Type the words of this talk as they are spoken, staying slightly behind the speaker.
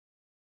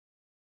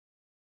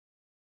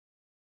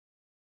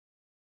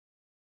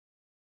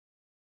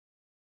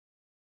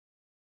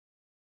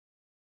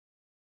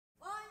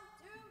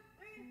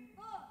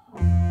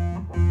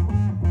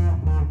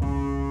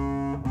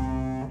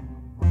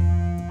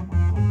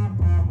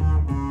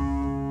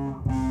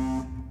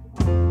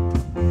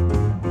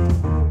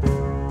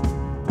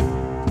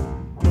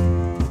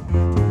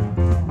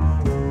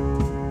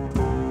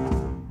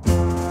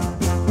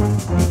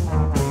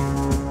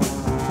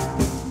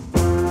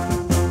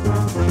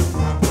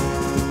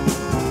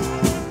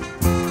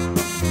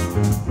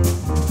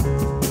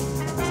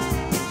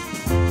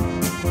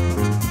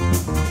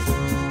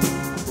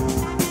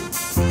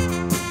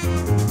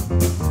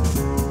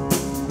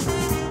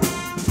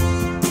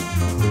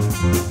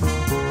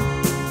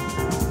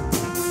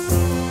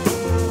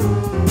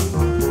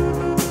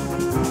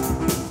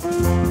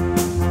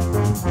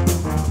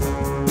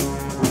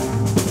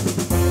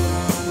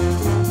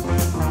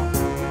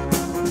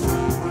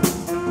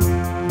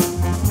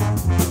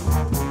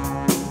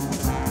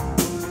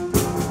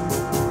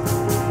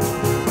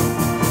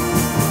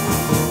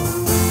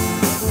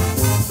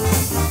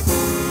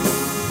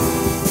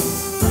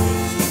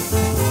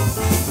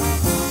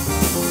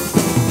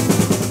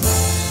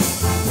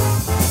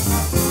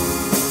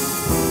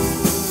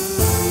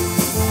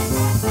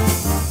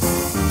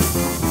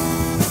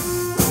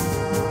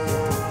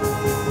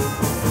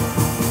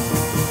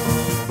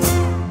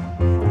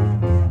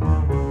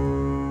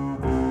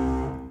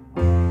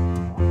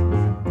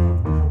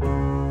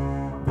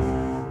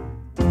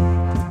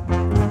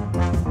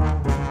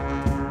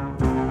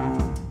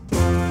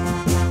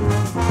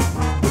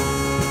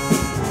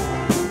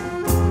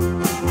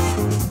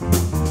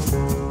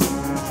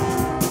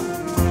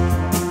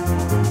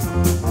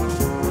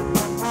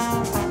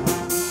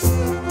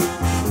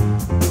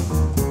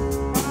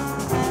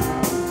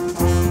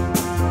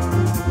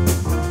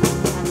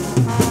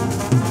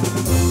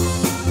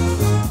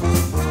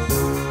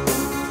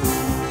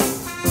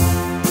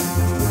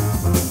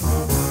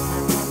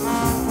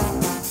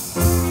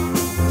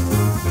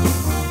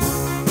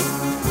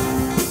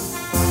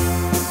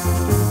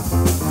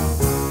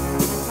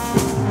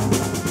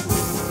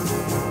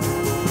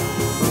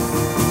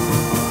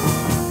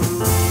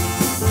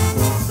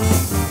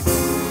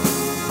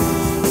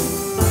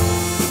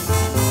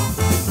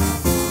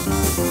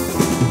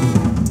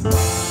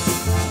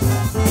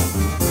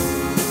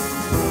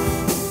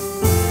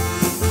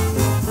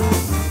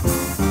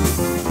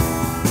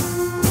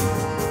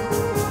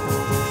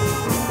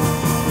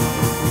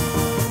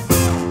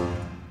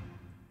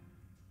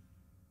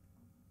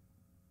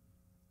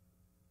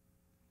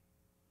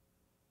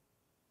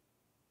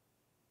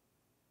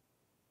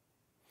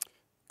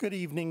Good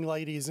evening,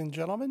 ladies and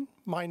gentlemen.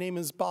 My name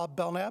is Bob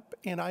Belknap,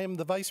 and I am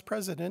the Vice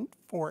President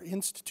for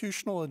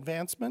Institutional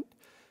Advancement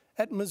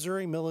at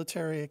Missouri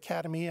Military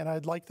Academy, and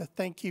I'd like to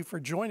thank you for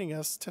joining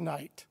us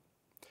tonight.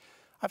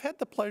 I've had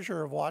the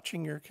pleasure of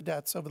watching your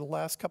cadets over the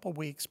last couple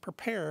weeks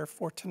prepare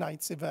for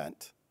tonight's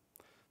event.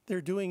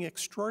 They're doing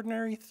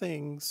extraordinary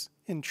things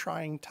in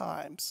trying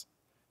times.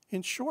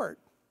 In short,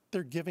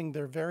 they're giving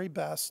their very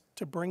best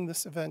to bring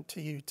this event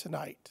to you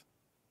tonight.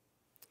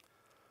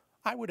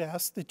 I would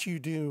ask that you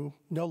do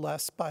no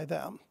less by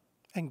them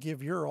and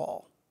give your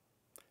all.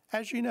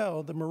 As you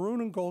know, the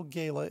Maroon and Gold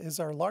Gala is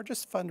our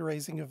largest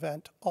fundraising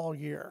event all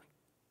year,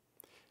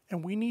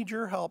 and we need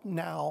your help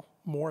now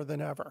more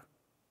than ever.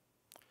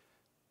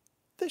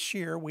 This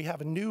year, we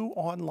have a new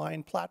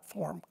online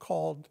platform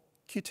called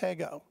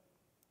Qtego.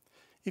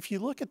 If you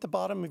look at the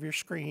bottom of your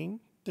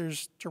screen,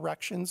 there's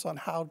directions on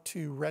how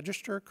to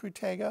register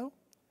Qtego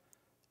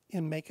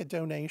and make a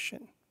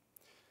donation.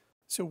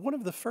 So one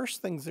of the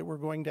first things that we're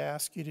going to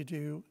ask you to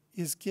do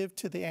is give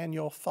to the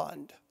annual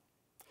fund.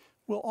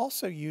 We'll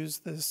also use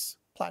this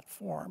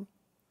platform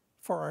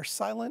for our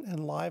silent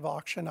and live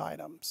auction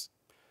items.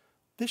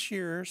 This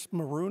year's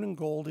Maroon and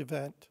Gold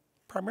event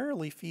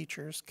primarily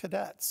features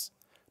cadets,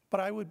 but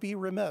I would be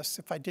remiss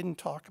if I didn't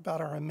talk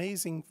about our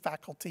amazing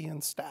faculty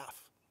and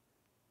staff.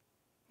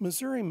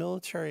 Missouri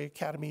Military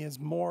Academy is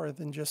more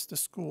than just a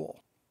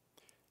school.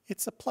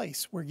 It's a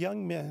place where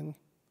young men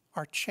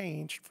are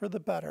changed for the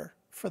better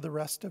for the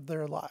rest of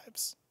their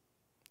lives.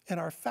 And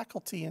our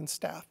faculty and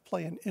staff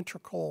play an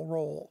integral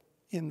role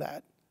in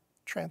that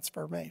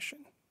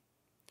transformation.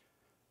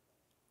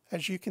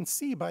 As you can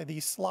see by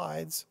these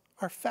slides,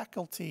 our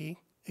faculty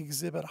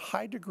exhibit a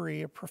high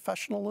degree of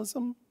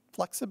professionalism,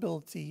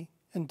 flexibility,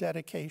 and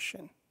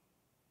dedication.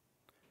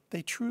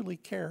 They truly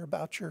care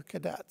about your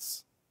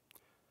cadets.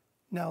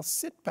 Now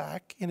sit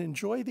back and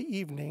enjoy the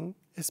evening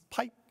as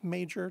Pipe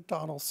Major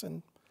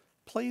Donaldson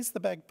plays the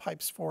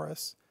bagpipes for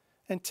us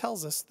and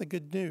tells us the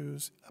good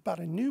news about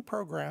a new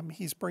program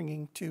he's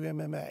bringing to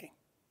MMA.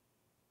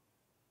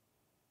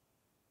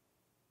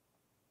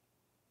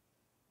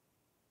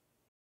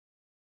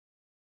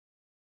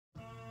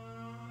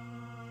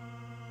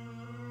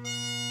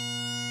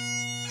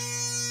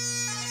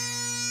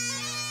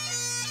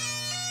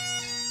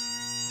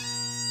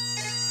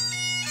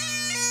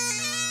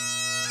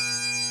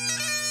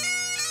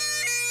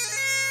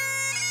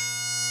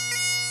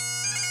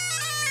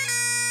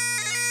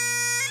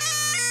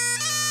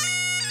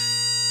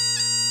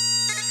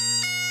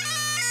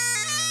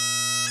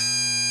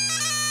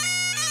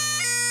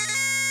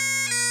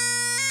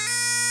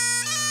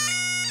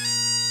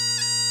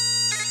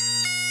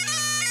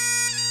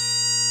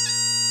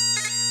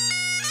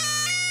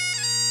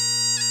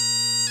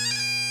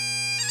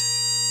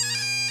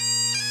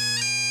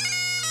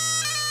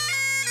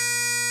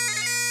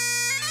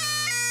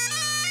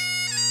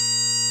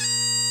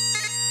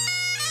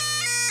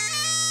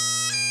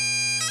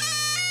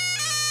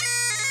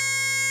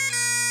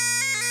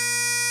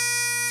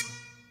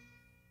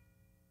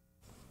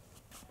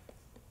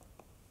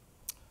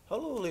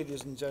 Hello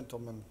ladies and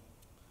gentlemen,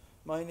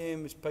 my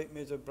name is Pipe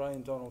Major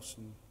Brian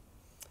Donaldson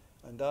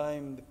and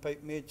I'm the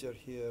Pipe Major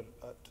here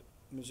at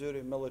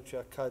Missouri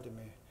Military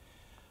Academy.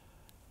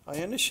 I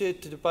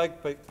initiated the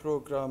bagpipe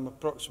program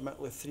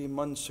approximately 3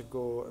 months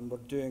ago and we're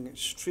doing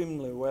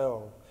extremely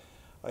well.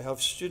 I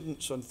have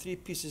students on 3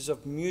 pieces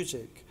of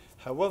music.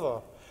 However,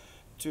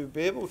 to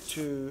be able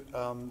to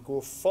go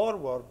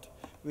forward,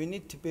 we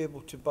need to be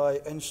able to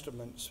buy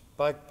instruments,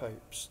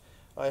 bagpipes.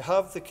 I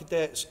have the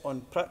cadets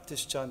on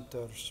practice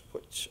chanters,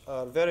 which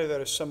are very,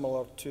 very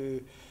similar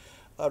to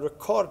a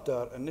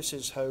recorder, and this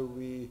is how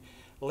we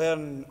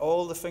learn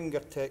all the finger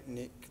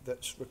technique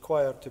that's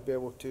required to be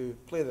able to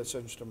play this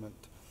instrument.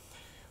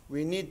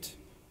 We need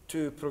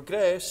to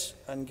progress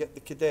and get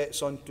the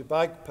cadets onto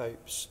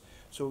bagpipes,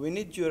 so we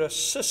need your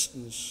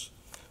assistance.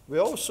 We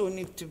also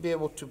need to be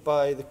able to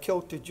buy the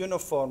kilted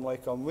uniform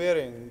like I'm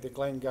wearing, the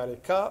Glengarry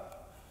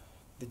cap,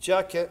 the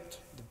jacket,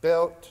 the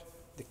belt,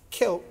 the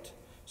kilt,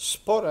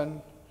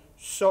 sporran,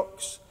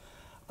 socks,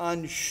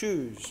 and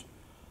shoes.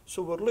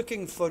 So we're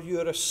looking for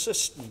your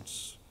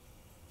assistance,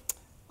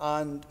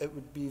 and it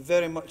would be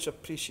very much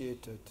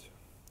appreciated.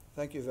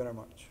 Thank you very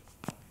much.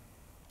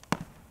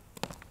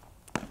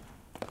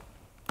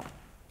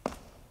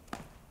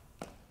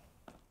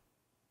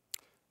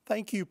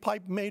 Thank you,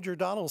 Pipe Major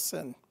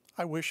Donaldson.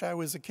 I wish I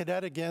was a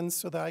cadet again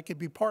so that I could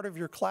be part of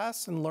your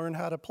class and learn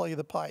how to play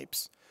the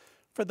pipes.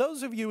 For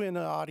those of you in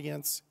the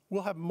audience,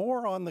 we'll have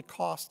more on the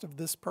cost of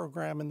this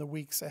program in the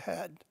weeks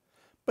ahead.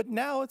 But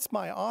now it's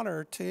my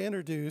honor to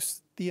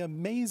introduce the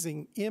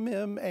amazing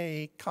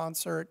MMA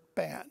Concert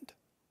Band.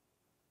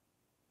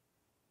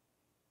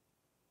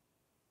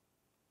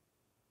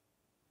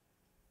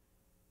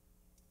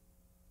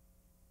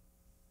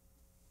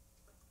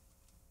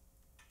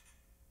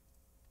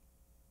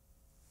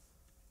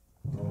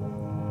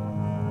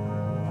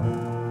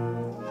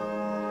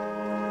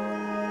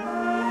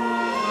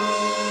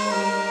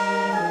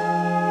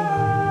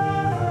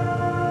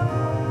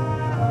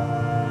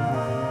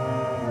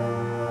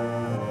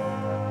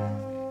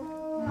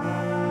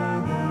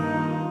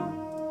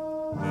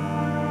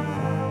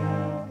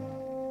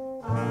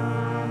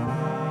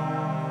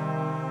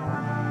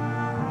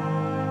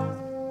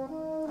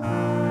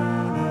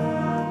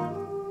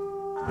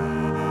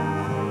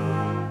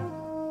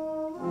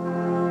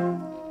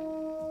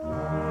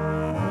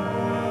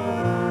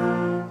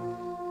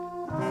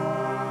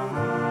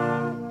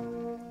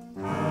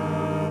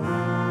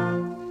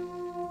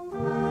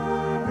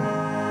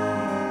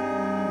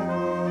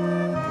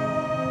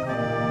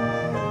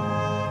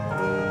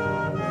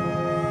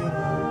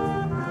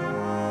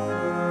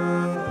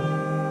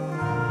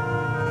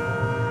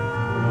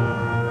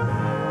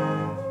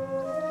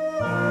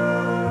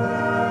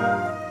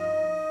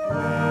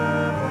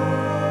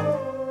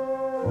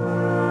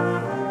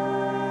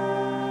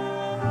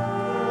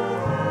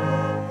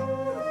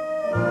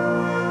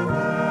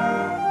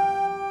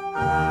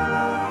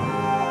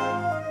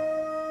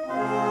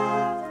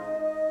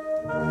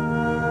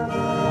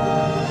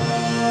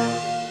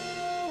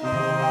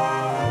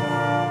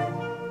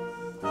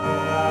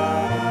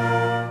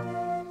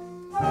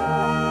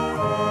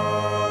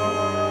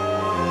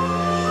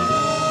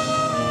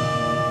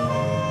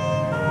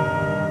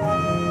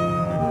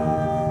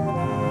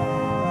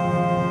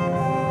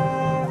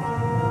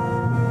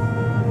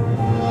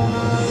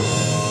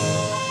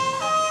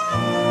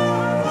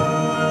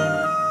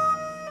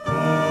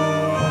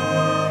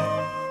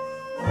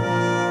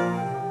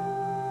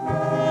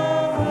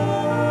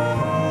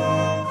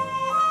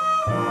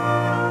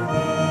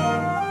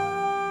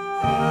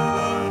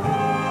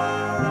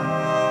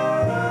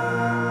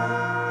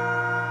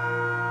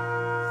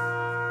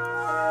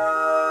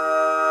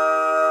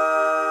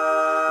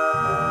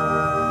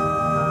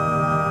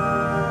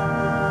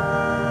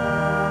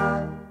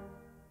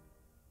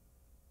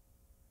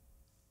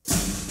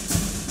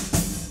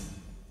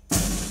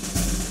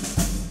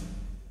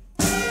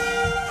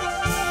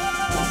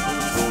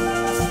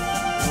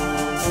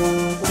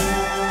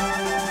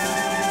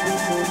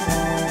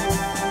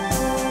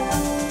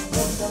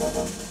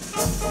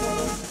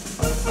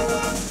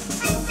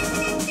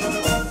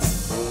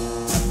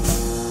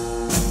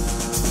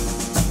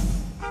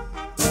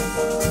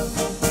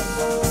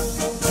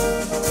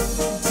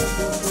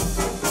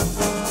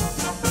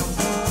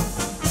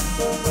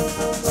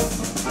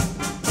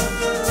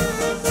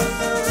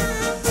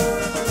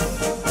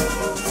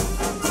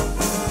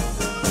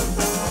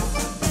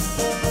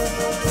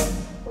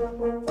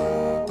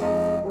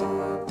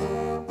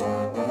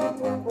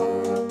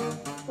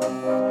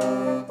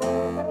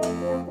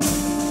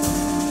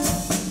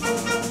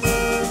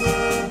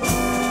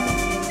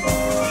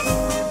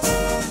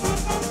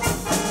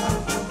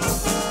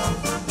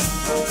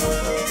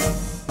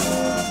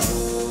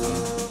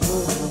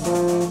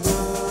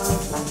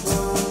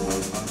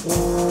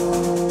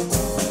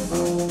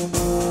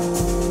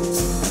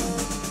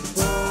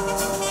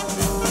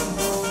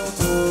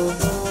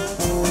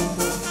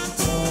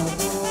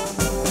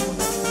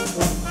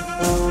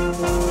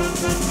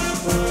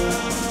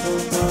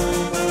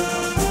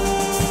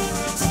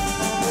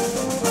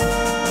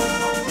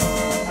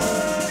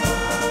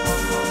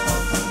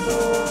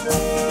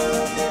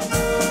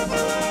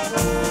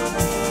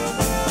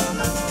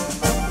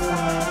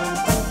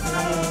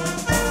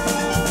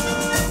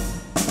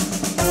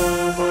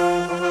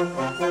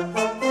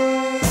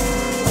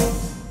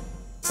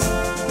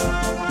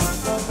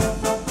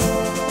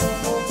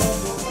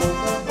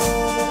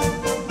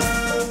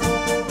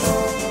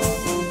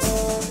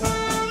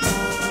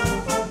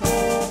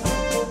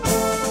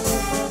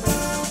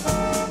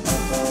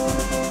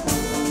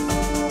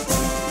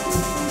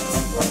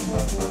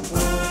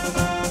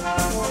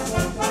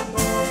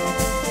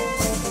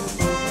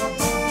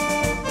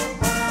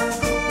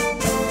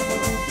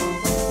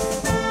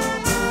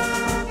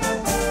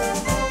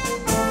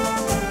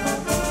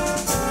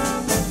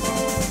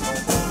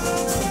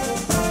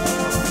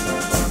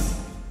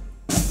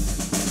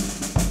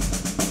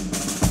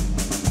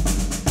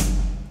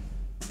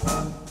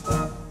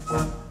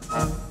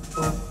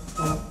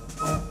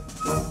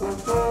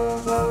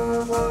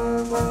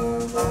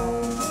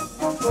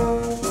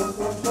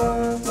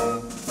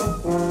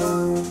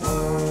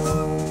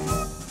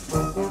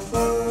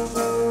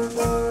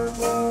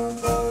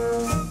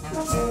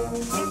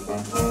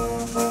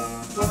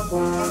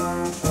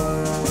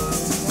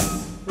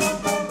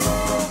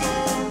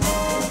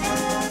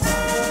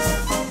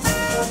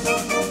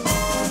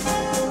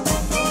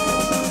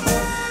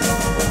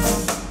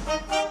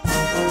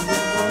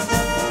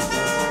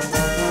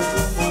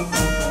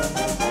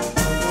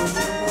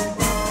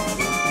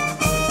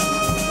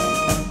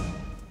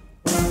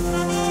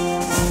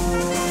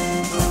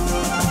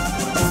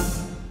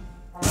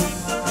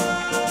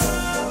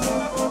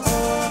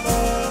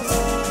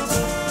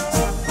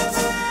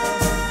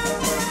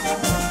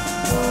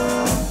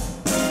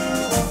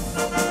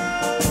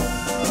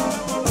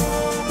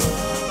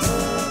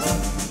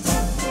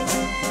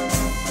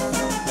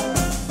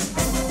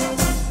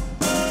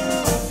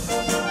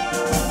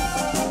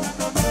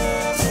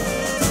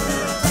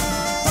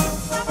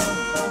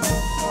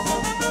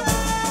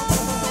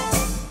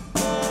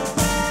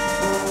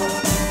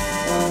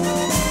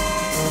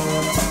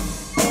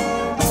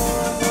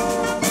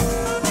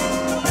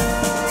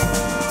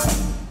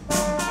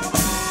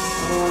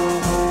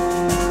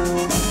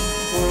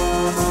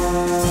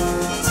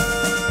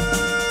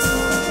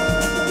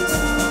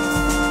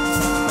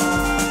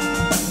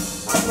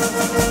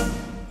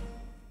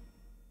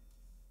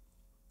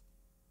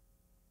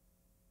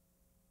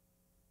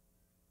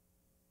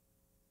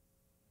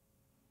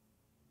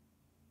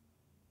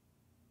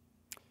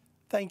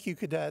 Thank you,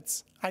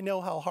 cadets. I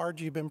know how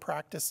hard you've been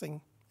practicing,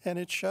 and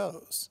it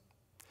shows.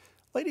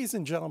 Ladies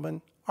and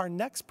gentlemen, our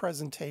next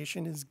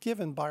presentation is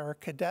given by our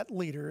cadet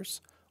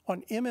leaders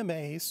on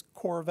MMA's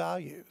core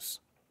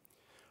values.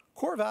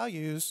 Core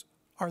values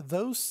are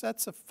those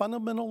sets of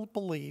fundamental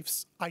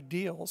beliefs,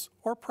 ideals,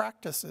 or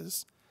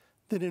practices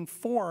that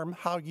inform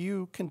how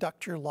you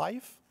conduct your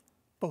life,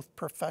 both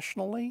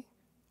professionally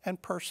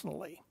and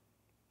personally.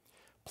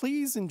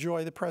 Please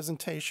enjoy the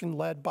presentation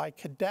led by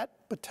Cadet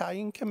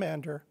Battalion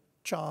Commander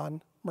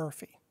John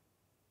Murphy.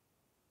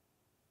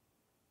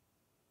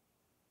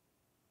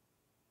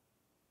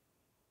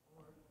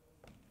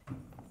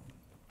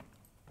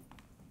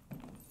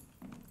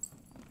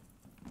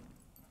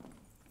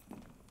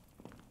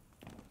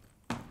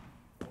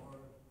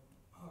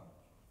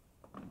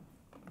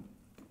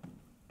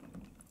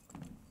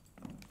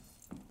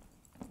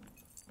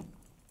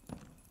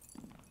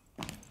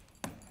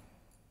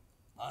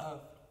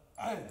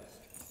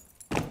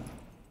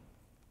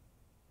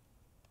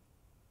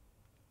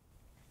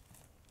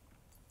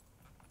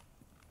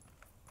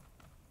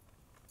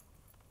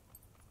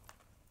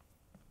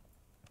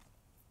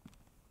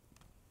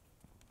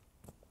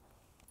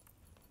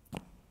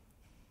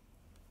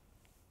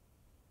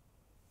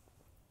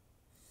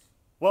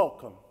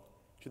 Welcome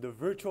to the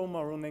virtual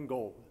Maroon and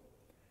Gold.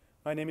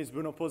 My name is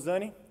Bruno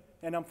Posani,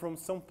 and I'm from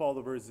São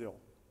Paulo, Brazil.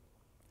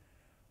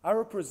 I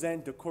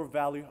represent the core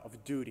value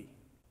of duty.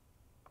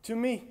 To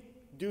me,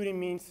 duty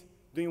means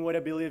doing what I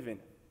believe in.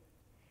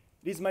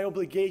 It is my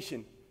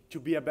obligation to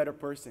be a better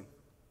person,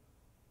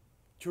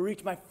 to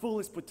reach my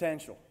fullest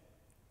potential,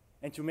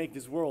 and to make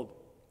this world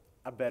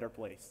a better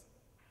place.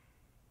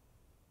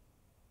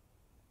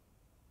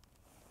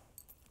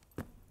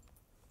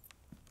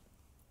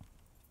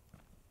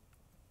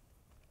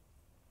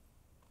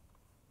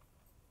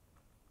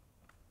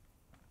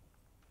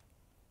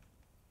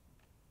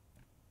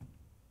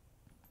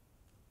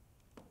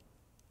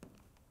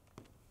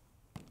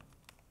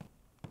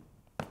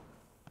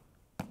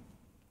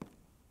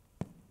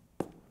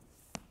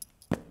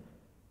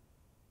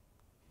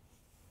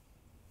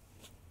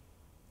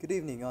 Good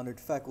evening, honored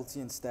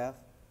faculty and staff.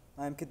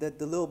 I am Cadet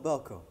Dalil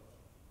Belko.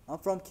 I'm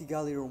from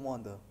Kigali,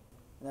 Rwanda,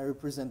 and I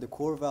represent the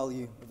core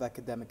value of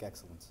academic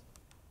excellence.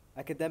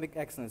 Academic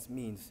excellence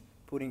means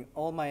putting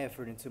all my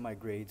effort into my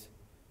grades,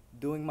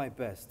 doing my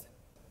best,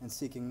 and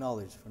seeking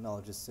knowledge for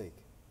knowledge's sake.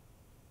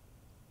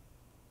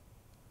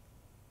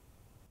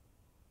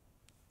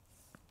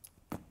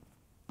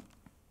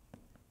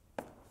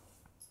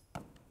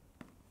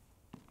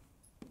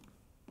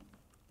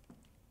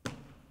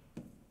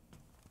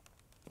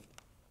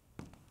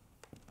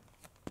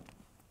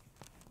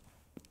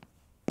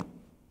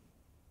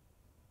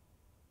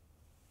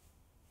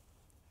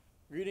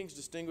 Greetings,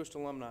 distinguished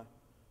alumni.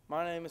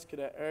 My name is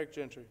Cadet Eric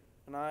Gentry,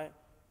 and I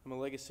am a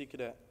Legacy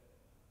Cadet.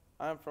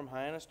 I am from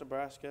Hyannis,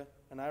 Nebraska,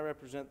 and I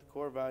represent the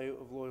core value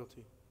of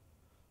loyalty.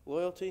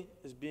 Loyalty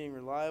is being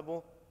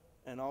reliable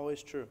and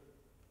always true.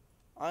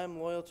 I am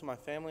loyal to my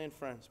family and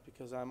friends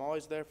because I am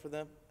always there for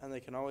them and they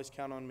can always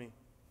count on me.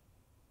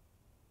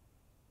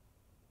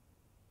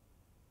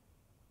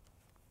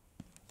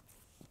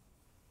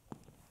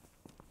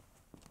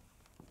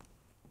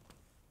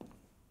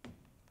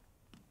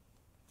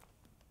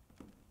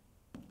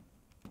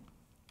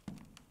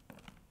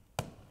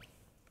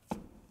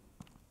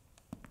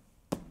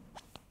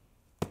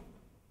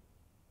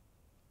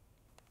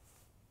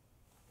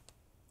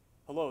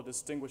 Hello,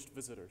 distinguished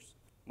visitors.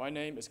 My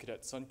name is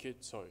Cadet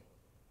Sun-Kit Choi.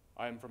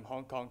 I am from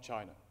Hong Kong,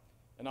 China,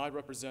 and I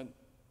represent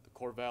the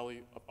core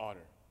value of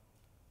honor.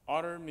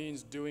 Honor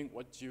means doing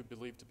what you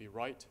believe to be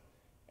right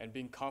and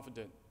being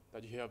confident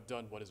that you have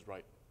done what is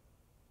right.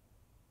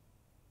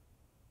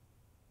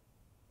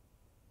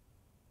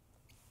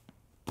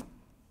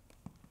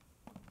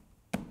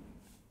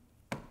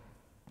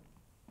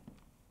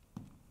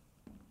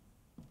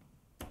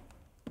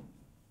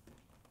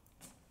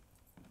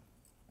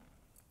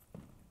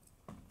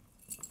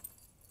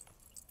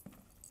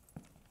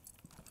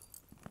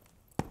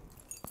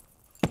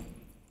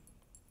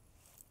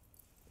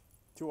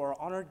 To our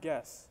honored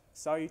guests,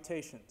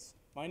 salutations.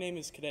 My name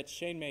is Cadet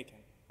Shane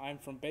Macon. I am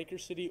from Baker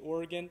City,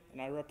 Oregon, and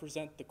I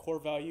represent the core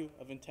value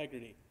of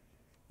integrity.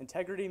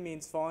 Integrity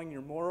means following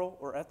your moral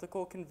or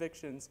ethical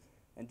convictions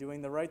and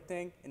doing the right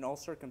thing in all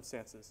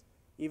circumstances,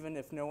 even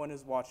if no one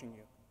is watching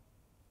you.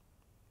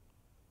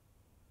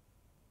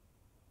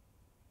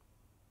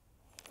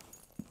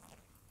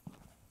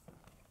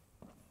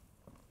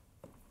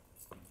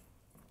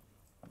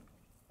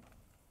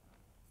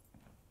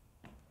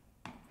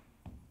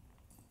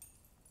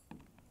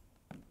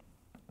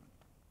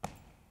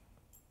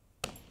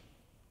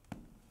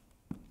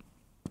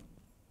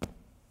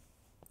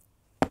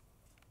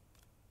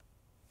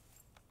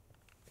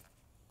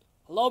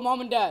 Hello,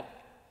 Mom and Dad.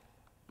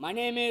 My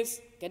name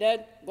is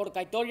Cadet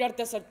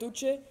Gorkaitoriarte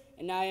Sartuche,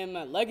 and I am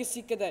a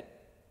Legacy Cadet.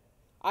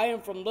 I am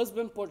from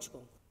Lisbon,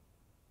 Portugal.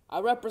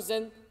 I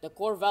represent the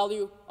core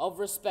value of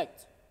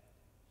respect.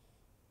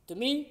 To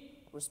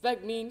me,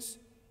 respect means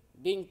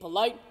being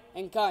polite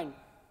and kind.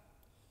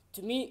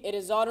 To me, it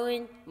is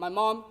honoring my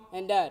mom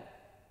and dad.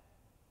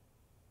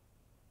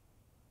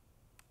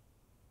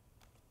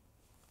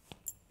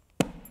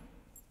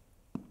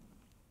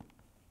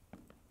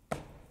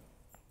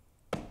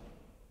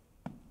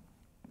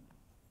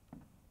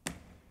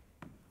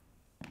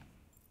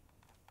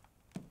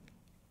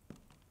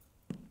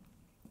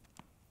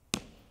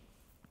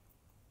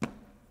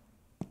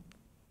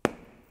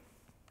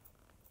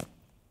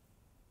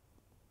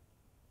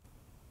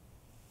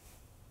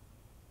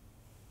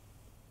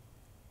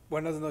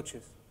 Buenas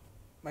noches.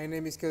 My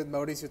name is Cadet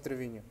Mauricio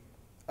Treviño.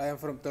 I am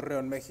from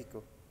Torreón,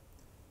 Mexico.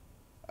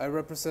 I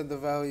represent the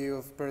value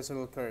of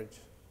personal courage.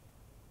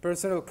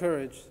 Personal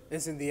courage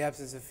isn't the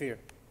absence of fear,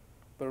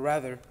 but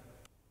rather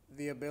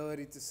the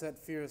ability to set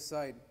fear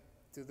aside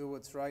to do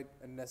what's right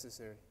and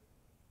necessary.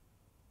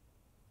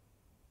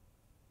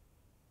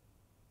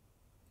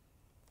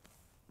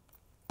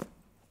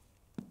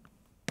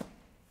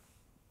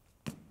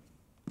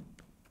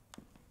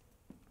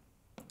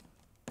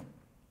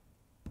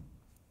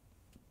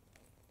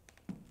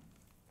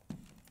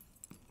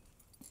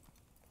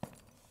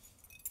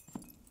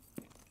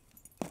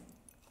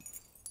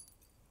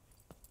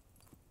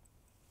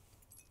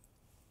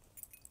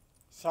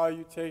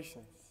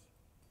 Salutations.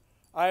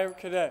 I am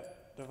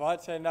Cadet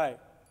Devontae Knight,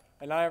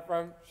 and I am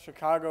from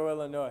Chicago,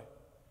 Illinois,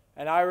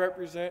 and I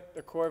represent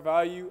the core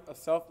value of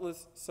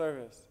selfless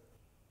service.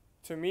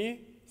 To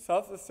me,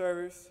 selfless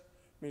service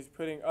means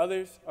putting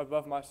others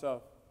above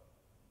myself.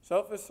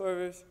 Selfless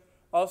service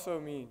also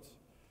means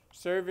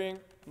serving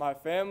my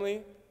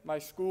family, my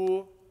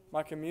school,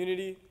 my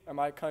community, and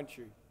my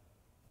country.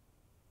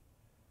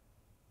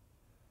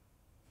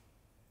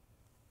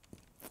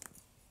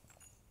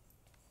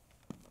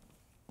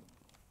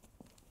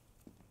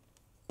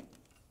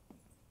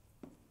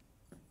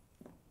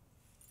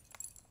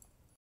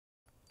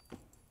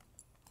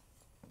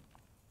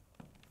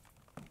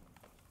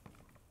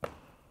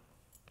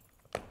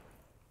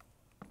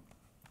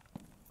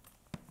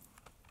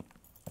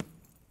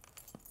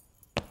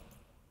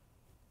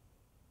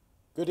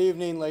 Good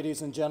evening,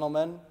 ladies and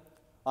gentlemen.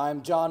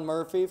 I'm John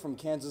Murphy from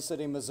Kansas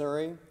City,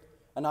 Missouri,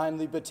 and I'm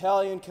the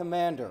battalion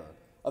commander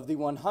of the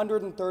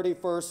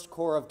 131st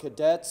Corps of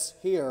Cadets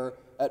here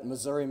at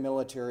Missouri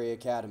Military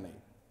Academy.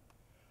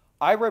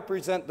 I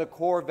represent the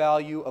core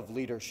value of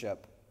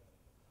leadership.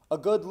 A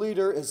good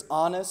leader is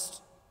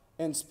honest,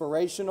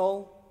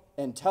 inspirational,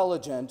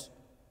 intelligent,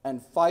 and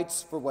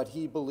fights for what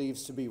he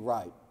believes to be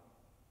right.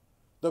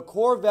 The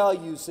core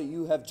values that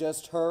you have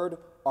just heard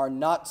are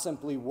not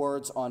simply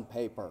words on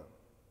paper.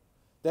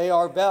 They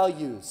are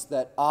values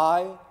that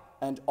I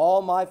and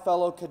all my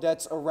fellow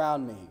cadets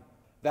around me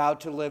vow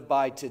to live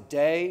by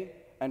today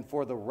and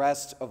for the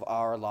rest of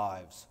our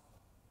lives.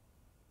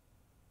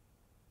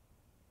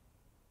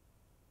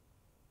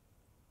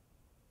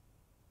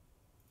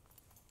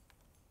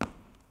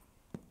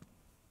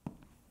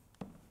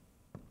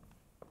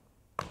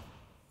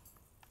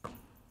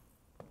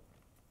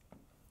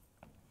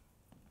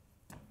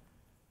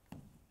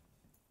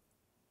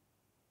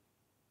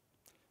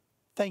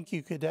 Thank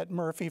you, Cadet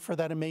Murphy, for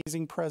that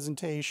amazing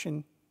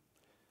presentation.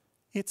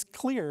 It's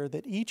clear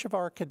that each of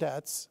our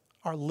cadets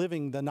are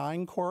living the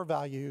 9 core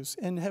values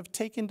and have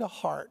taken to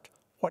heart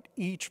what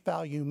each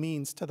value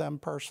means to them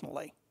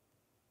personally.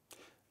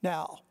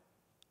 Now,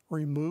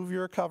 remove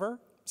your cover,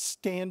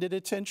 stand at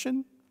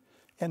attention,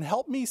 and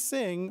help me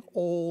sing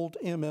Old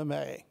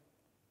MMA.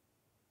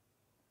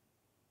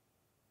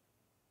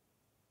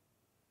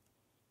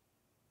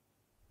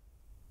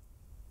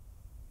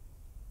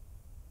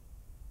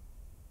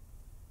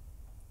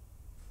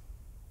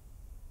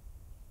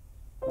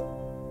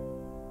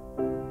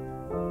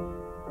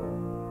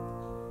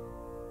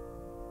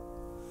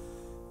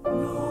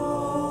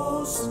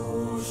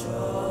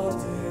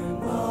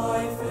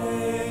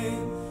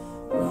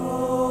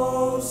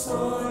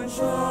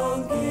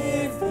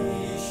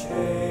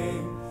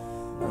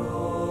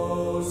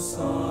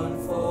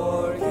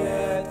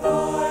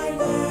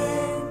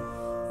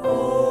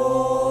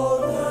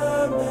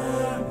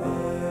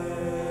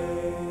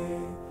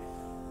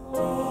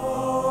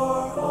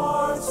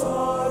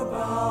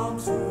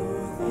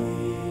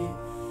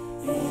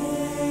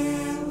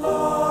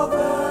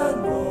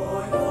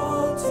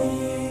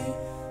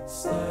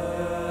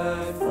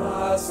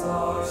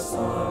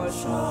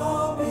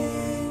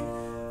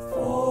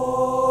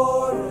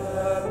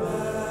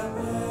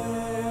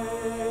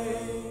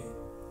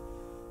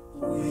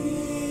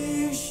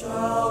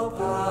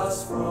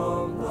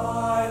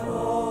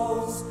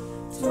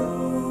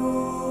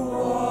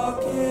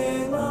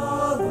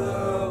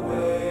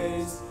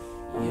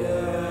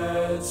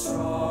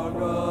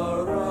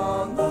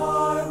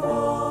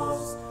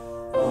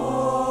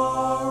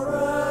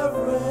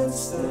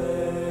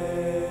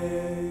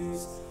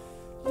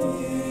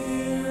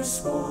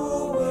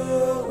 School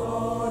will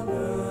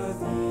honor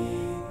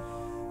thee.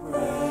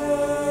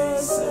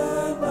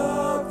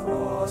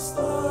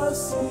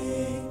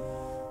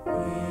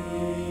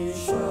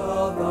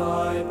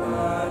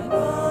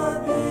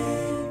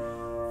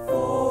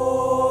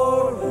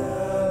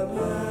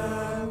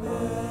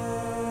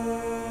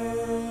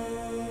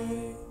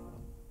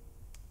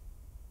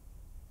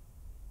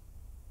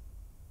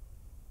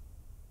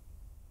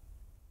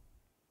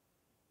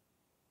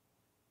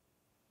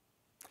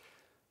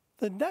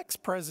 The next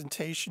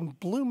presentation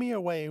blew me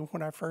away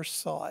when I first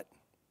saw it.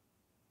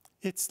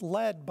 It's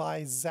led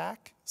by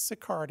Zach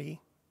Sicardi,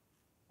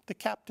 the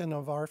captain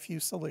of our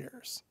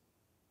Fusiliers.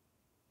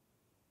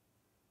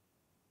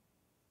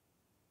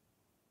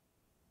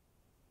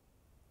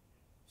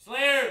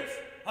 Slayers,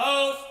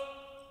 host!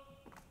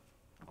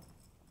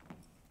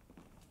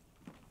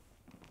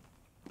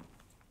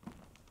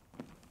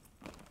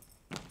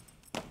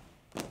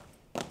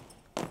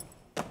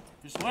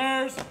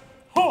 Fusiliers,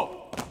 ho!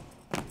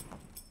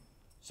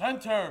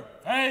 Center,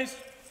 face!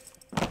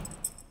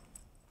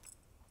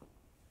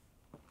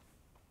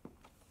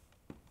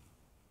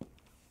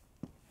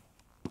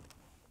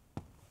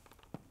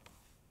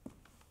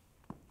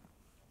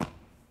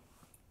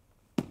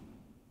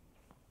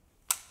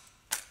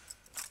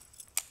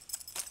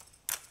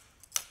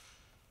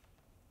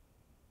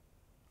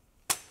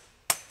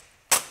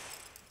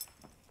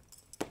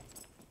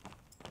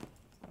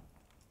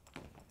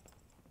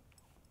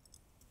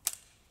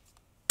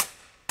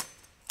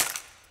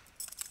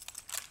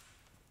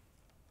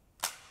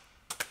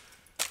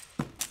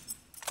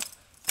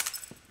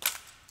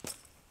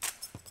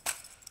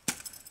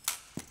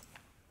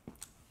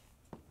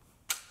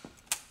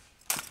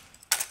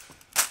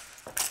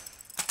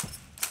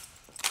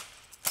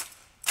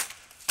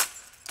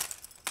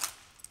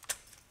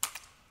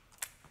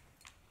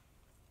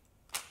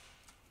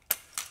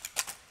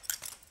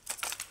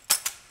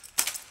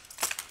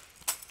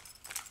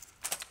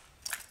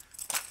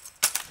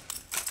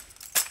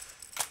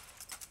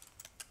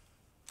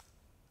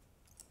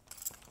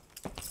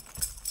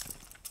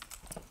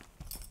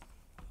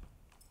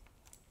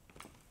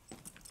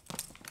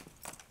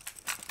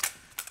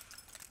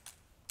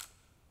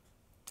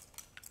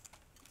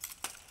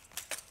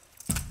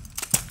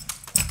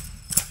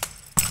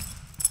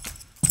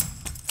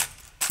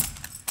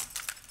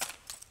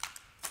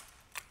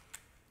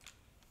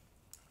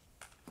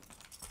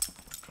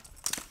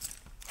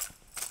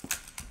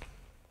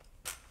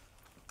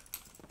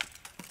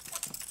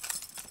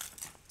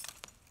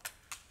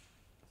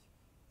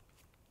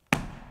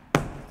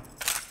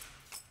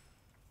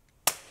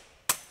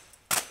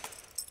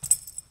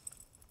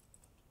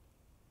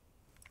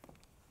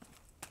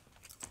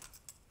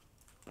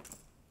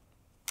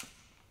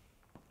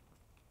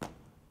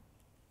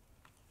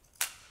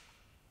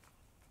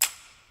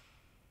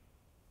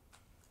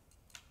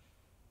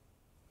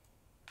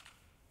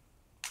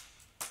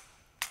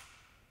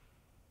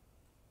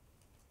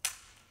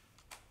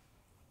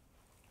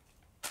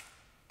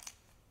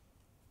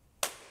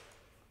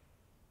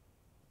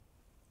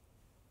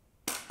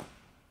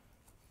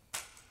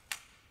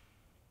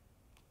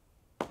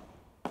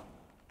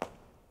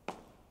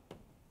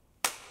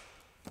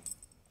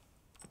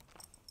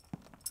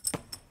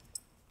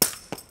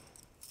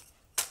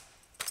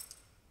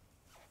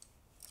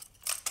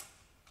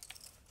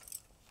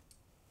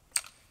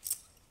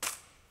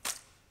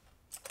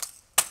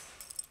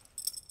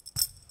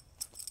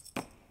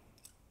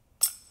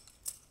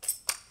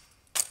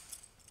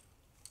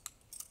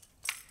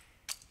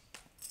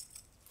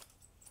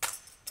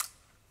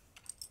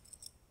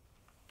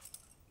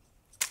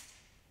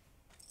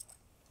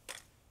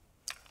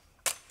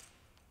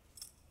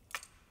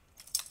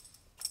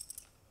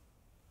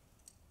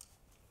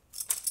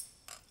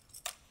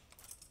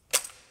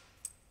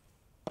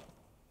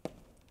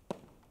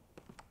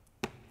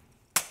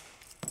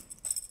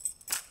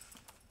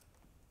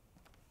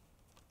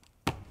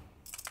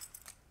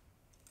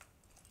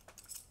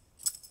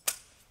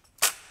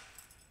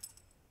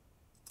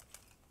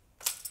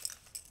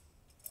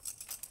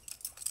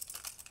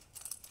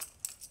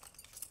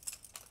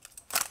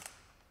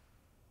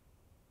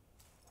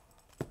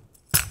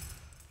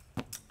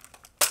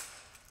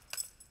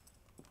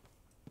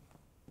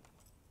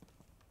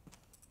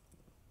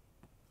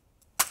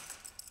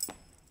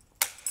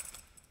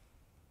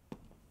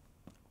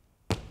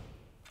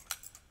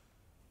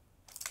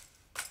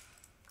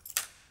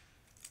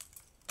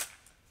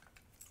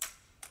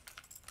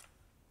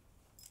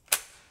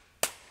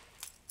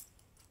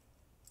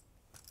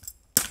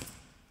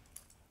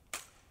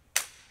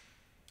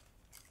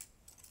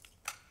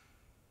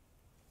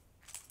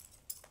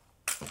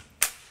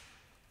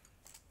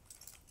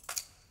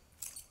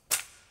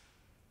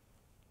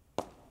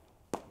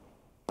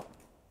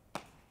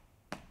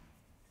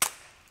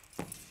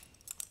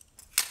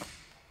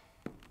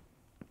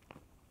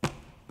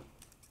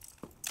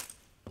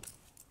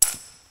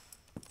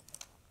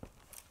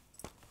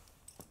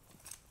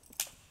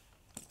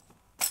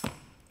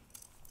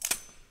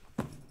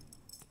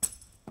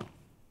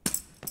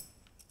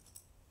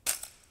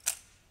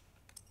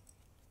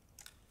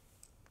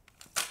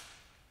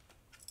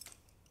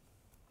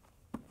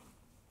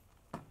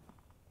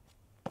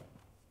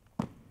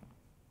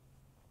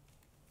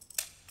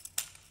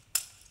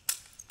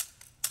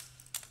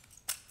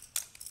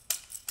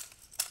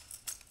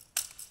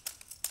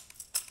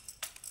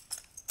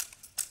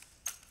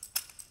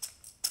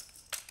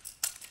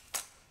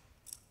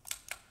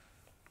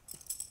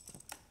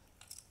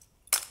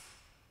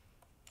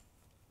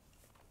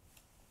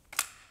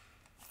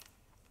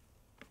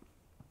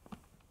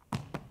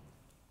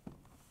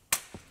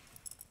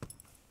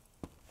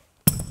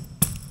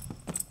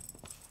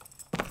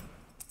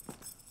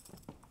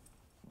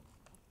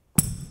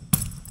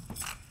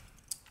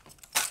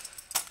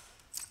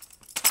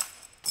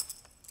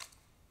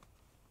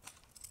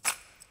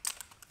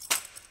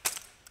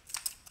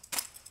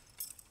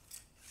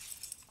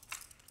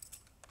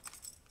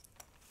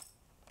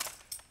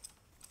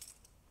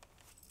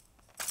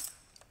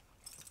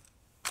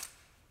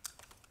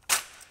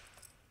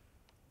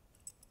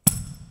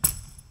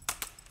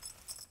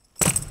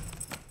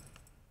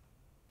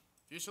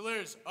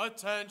 Fusiliers,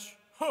 attention.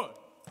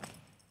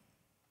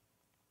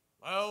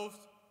 Left,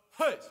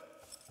 face.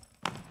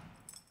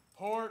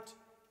 Port,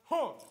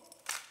 forward,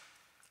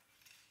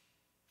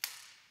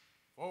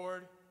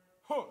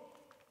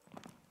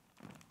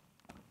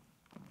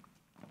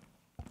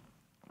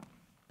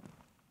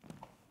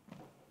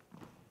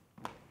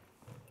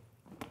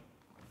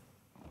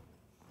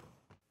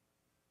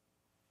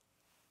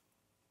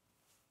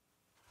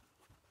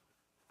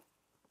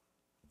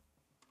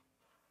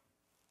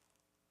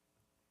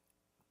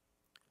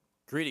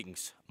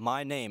 Greetings,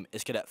 my name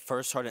is Cadet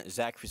First Sergeant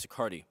Zachary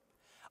Sicardi.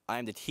 I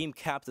am the team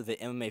captain of the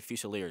MMA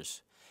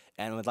Fusiliers,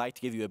 and would like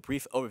to give you a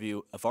brief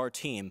overview of our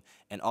team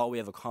and all we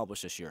have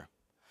accomplished this year.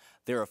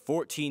 There are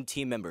 14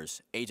 team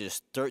members,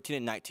 ages 13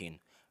 and 19,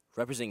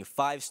 representing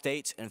 5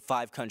 states and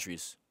 5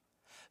 countries.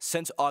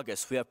 Since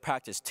August, we have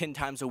practiced 10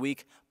 times a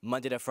week,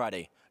 Monday to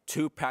Friday,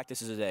 2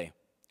 practices a day,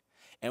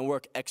 and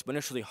work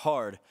exponentially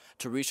hard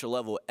to reach the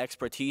level of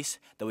expertise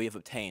that we have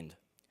obtained.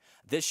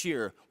 This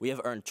year, we have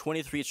earned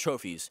 23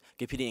 trophies,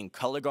 competing in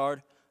color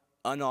guard,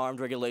 unarmed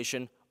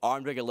regulation,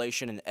 armed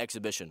regulation, and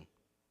exhibition.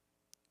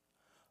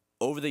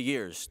 Over the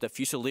years, the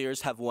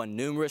Fusiliers have won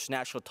numerous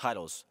national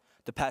titles.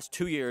 The past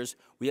 2 years,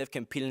 we have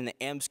competed in the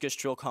AMSCIS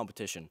drill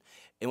competition,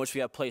 in which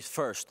we have placed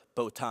first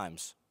both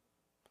times,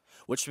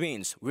 which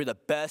means we're the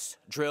best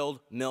drilled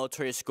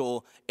military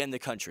school in the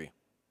country.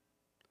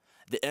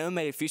 The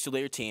MMA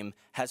Fusilier team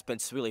has been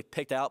severely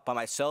picked out by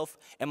myself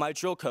and my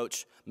drill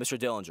coach, Mr.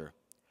 Dillinger.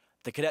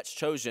 The cadets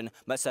chosen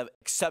must have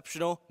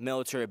exceptional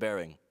military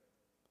bearing,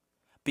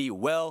 be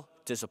well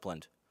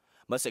disciplined,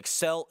 must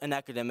excel in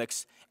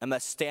academics, and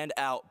must stand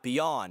out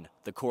beyond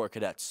the Corps of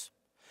Cadets.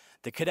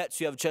 The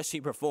cadets you have just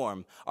seen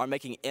perform are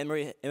making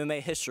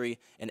MMA history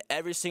in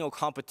every single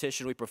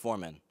competition we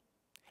perform in,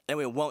 and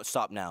we won't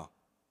stop now.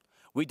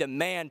 We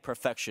demand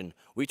perfection.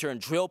 We turn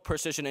drill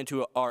precision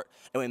into art,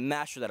 and we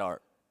master that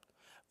art.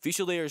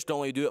 Fusiliers don't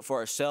only do it for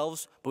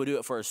ourselves, but we do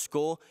it for our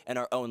school and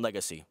our own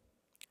legacy.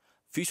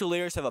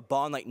 Fusiliers have a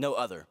bond like no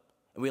other,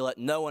 and we let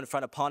no one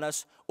frown upon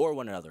us or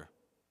one another.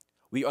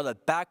 We are the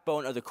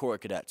backbone of the Corps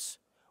of Cadets.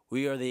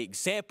 We are the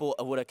example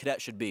of what a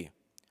cadet should be.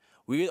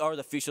 We are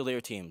the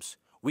Fusilier teams.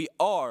 We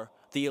are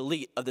the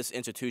elite of this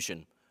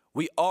institution.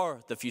 We are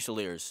the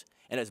Fusiliers,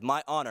 and it is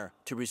my honor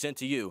to present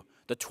to you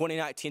the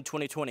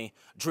 2019-2020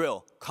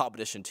 drill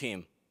competition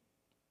team.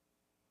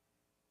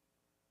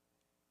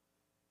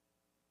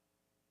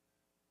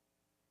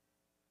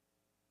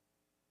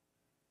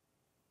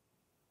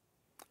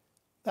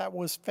 That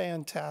was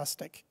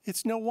fantastic.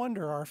 It's no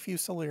wonder our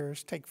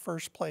Fusiliers take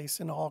first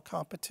place in all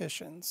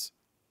competitions.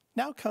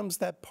 Now comes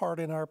that part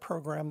in our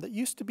program that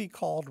used to be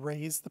called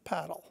Raise the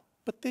Paddle,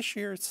 but this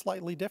year it's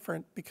slightly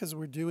different because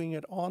we're doing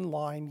it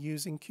online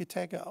using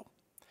Qtego.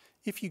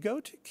 If you go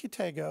to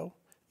Qtego,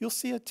 you'll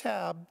see a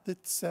tab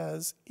that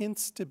says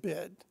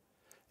InstaBid,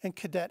 and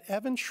Cadet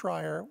Evan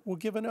Schreier will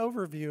give an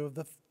overview of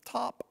the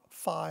top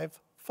 5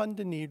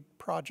 fund-to-need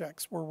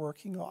projects we're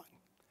working on.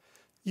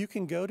 You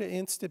can go to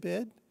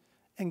InstaBid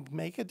and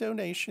make a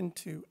donation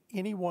to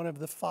any one of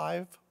the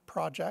 5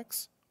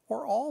 projects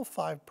or all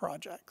 5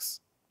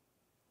 projects.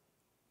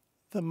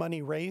 The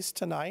money raised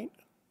tonight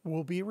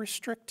will be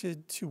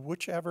restricted to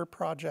whichever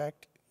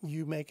project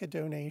you make a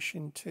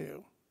donation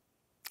to.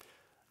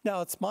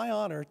 Now it's my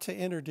honor to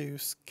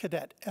introduce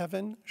Cadet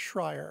Evan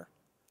Schreier,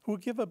 who will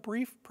give a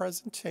brief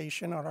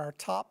presentation on our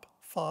top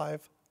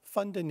 5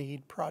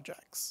 fund-to-need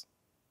projects.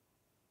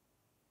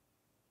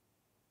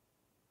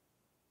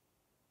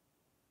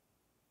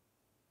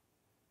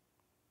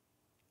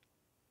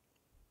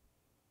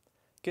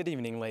 Good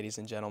evening, ladies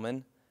and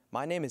gentlemen.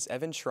 My name is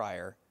Evan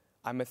Schreier.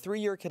 I'm a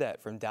 3-year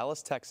cadet from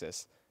Dallas,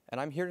 Texas, and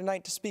I'm here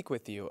tonight to speak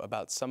with you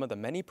about some of the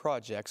many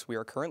projects we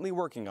are currently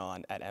working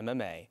on at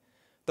MMA,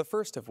 the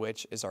first of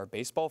which is our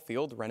baseball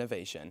field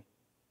renovation.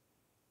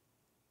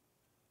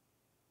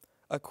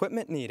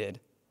 Equipment needed: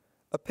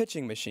 a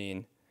pitching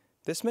machine.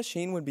 This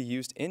machine would be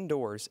used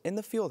indoors in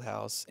the field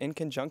house in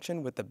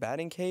conjunction with the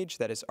batting cage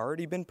that has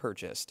already been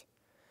purchased.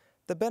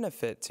 The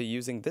benefit to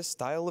using this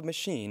style of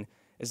machine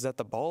is that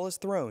the ball is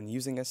thrown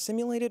using a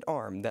simulated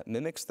arm that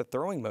mimics the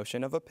throwing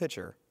motion of a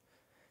pitcher.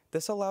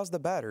 This allows the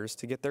batters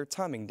to get their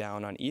timing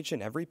down on each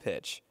and every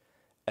pitch.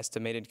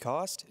 Estimated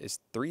cost is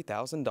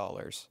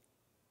 $3,000.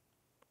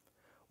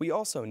 We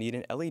also need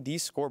an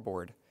LED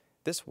scoreboard.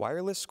 This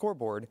wireless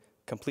scoreboard,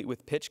 complete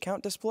with pitch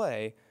count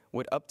display,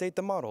 would update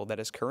the model that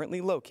is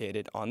currently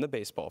located on the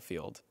baseball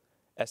field.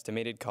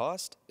 Estimated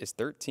cost is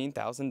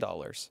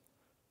 $13,000.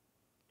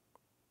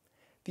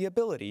 The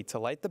ability to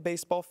light the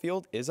baseball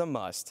field is a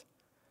must.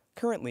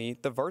 Currently,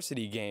 the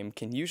varsity game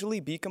can usually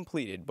be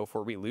completed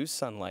before we lose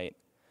sunlight,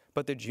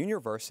 but the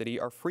junior varsity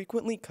are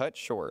frequently cut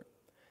short.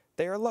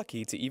 They are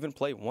lucky to even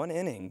play 1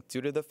 inning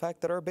due to the fact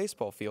that our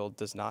baseball field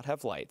does not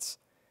have lights.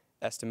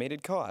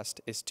 Estimated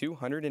cost is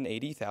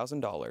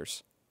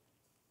 $280,000.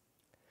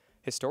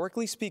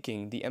 Historically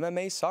speaking, the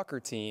MMA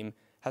soccer team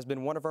has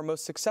been one of our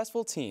most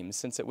successful teams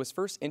since it was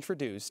first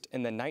introduced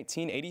in the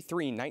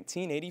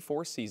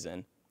 1983-1984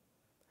 season.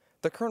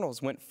 The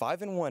Colonels went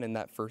 5-1 in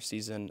that first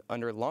season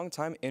under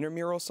longtime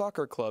intramural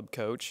soccer club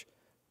coach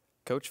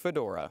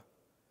Fedora.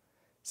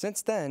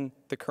 Since then,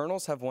 the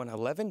Colonels have won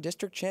 11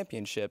 district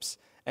championships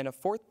and a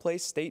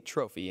fourth-place state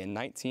trophy in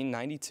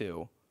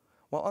 1992,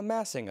 while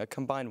amassing a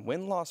combined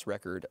win-loss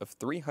record of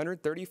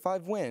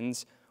 335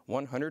 wins,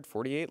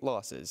 148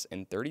 losses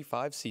in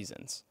 35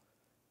 seasons.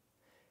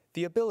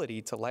 The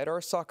ability to light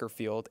our soccer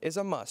field is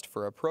a must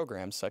for a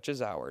program such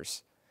as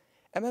ours.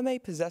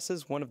 MMA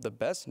possesses one of the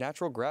best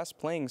natural grass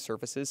playing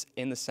surfaces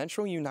in the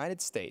central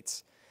United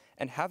States,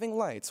 and having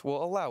lights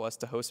will allow us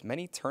to host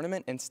many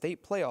tournament and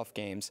state playoff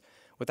games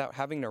without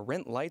having to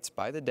rent lights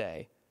by the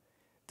day.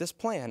 This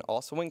plan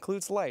also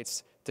includes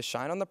lights to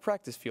shine on the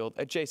practice field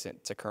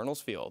adjacent to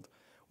Colonel's Field,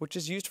 which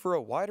is used for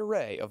a wide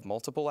array of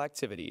multiple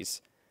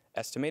activities.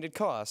 Estimated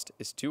cost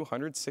is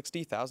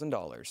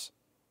 $260,000.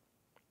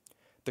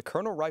 The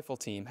Colonel Rifle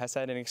Team has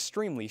had an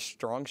extremely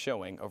strong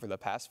showing over the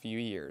past few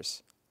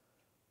years.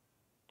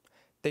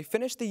 They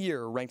finished the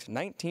year ranked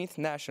 19th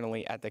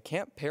nationally at the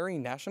Camp Perry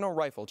National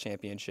Rifle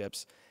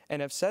Championships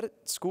and have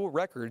set school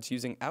records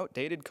using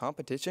outdated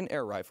competition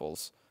air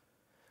rifles.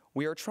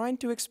 We are trying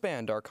to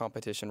expand our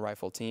competition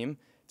rifle team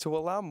to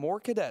allow more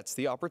cadets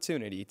the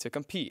opportunity to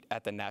compete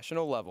at the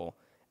national level,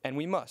 and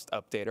we must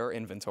update our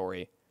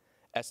inventory.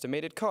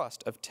 Estimated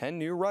cost of 10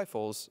 new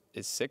rifles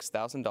is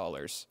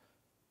 $6,000.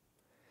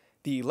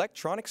 The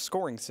electronic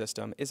scoring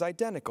system is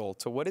identical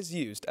to what is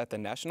used at the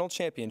national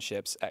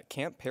championships at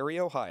Camp Perry,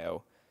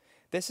 Ohio.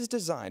 This is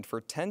designed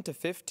for 10 to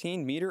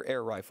 15 meter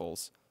air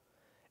rifles.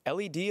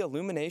 LED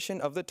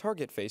illumination of the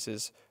target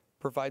faces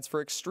provides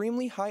for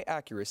extremely high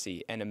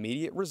accuracy and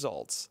immediate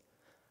results.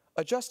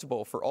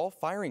 Adjustable for all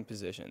firing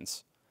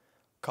positions.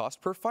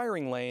 Cost per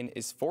firing lane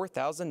is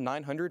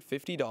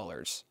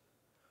 $4,950.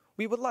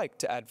 We would like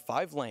to add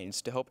 5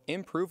 lanes to help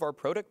improve our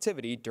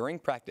productivity during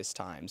practice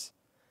times.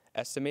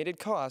 Estimated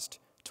cost,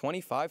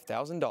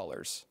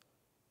 $25,000.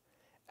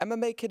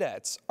 MMA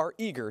cadets are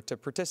eager to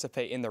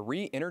participate in the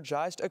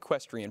re-energized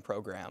equestrian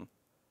program.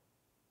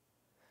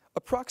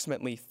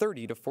 Approximately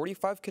 30 to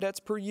 45 cadets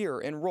per year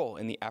enroll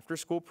in the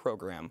after-school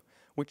program,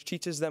 which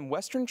teaches them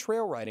Western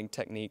trail riding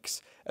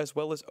techniques as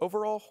well as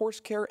overall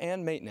horse care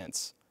and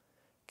maintenance.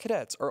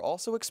 Cadets are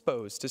also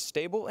exposed to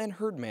stable and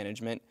herd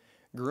management,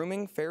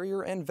 grooming,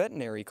 farrier, and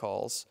veterinary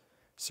calls.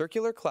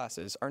 Circular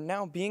classes are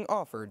now being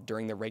offered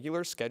during the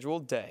regular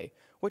scheduled day,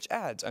 which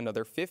adds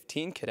another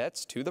 15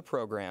 cadets to the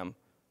program.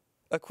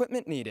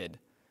 Equipment needed: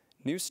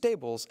 new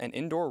stables and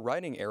indoor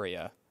riding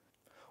area.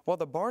 While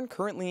the barn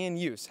currently in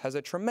use has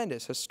a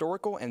tremendous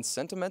historical and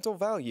sentimental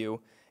value,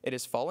 it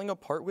is falling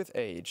apart with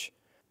age.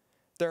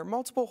 There are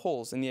multiple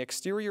holes in the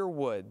exterior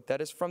wood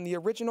that is from the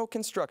original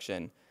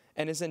construction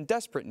and is in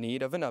desperate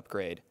need of an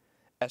upgrade.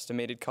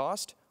 Estimated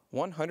cost,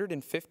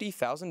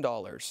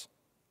 $150,000.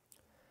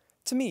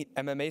 To meet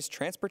MMA's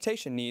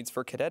transportation needs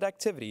for cadet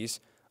activities,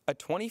 a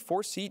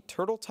 24-seat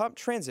turtle-top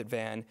transit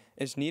van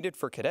is needed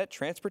for cadet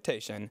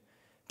transportation.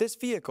 This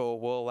vehicle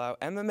will allow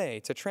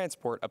MMA to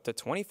transport up to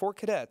 24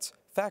 cadets,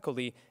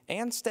 faculty,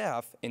 and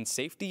staff in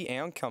safety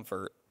and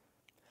comfort.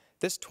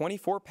 This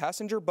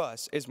 24-passenger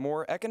bus is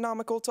more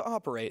economical to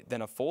operate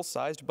than a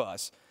full-sized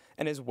bus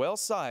and is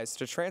well-sized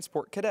to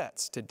transport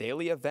cadets to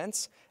daily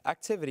events,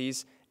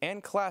 activities,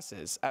 and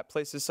classes at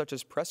places such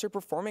as Presser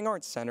Performing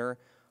Arts Center,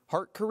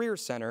 Hart Career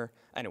Center,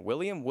 and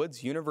William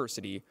Woods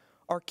University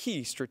are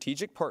key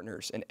strategic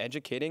partners in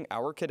educating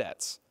our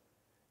cadets.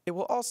 It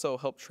will also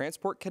help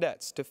transport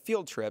cadets to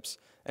field trips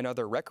and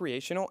other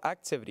recreational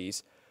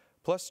activities,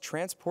 plus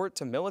transport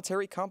to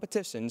military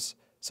competitions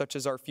such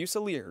as our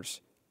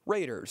Fusiliers,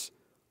 Raiders,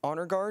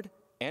 Honor Guard,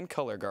 and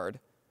Color Guard,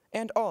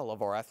 and all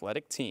of our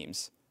athletic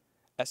teams.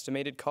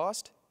 Estimated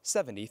cost,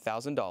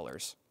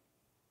 $70,000.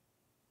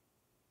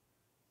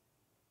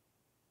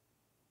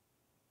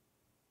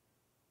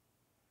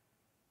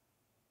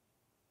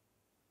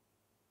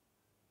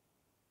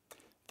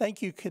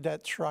 Thank you,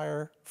 Cadet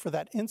Schreier, for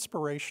that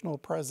inspirational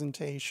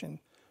presentation.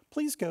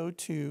 Please go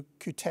to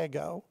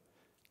Kutego,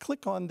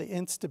 click on the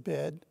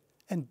InstaBid,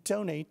 and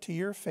donate to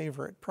your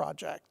favorite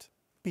project,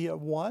 be it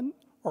one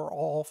or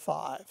all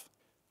 5.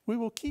 We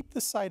will keep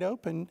the site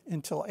open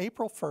until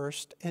April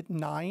 1st at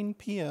 9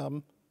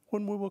 p.m.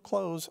 when we will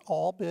close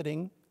all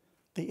bidding,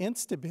 the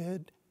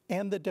InstaBid,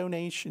 and the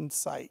donation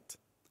site.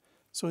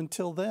 So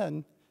until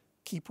then,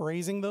 keep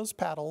raising those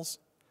paddles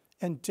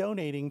and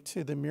donating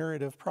to the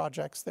myriad of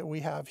projects that we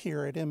have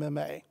here at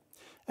MMA.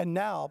 And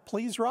now,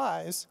 please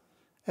rise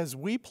as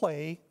we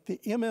play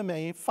the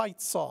MMA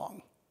fight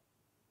song.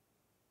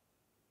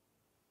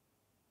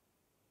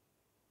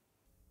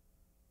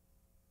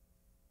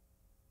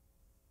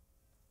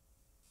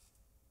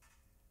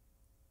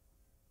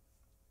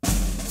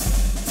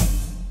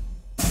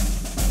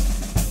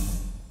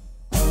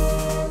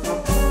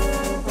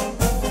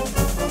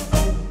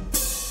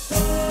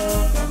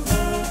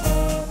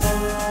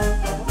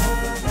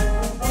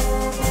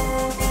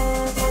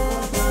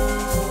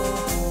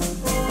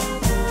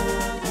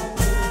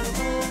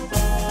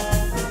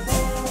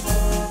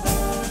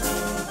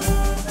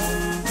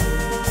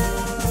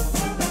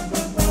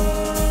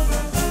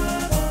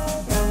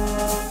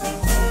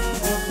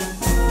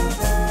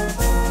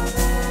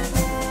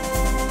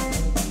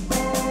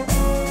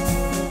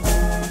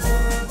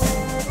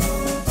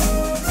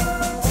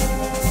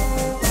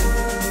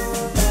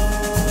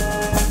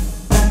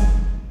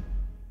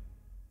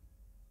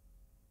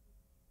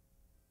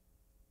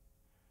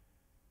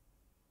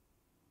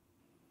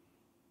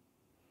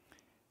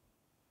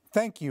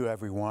 Thank you,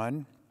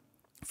 everyone,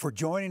 for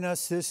joining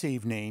us this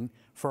evening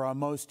for our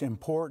most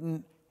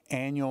important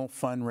annual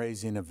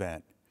fundraising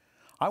event.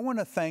 I want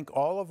to thank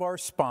all of our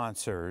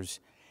sponsors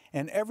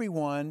and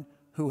everyone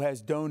who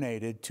has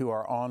donated to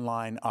our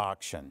online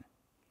auction.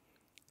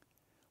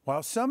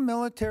 While some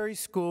military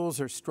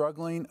schools are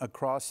struggling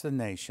across the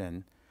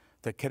nation,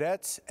 the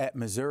cadets at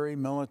Missouri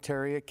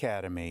Military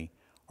Academy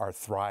are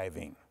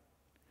thriving.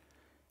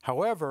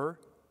 However,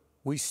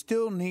 we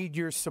still need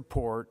your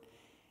support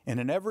in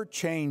an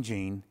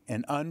ever-changing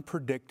and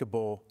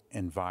unpredictable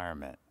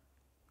environment.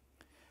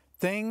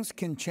 Things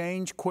can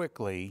change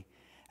quickly,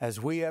 as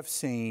we have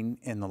seen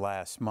in the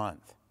last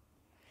month.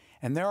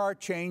 And there are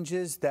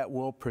changes that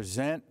will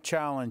present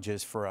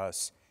challenges for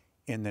us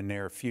in the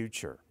near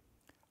future.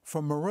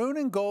 For Maroon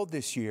and Gold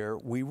this year,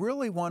 we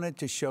really wanted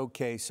to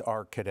showcase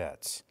our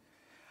cadets.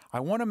 I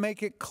want to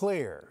make it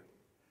clear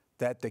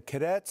that the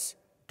cadets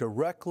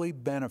directly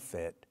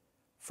benefit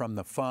from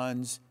the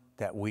funds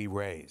that we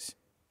raise.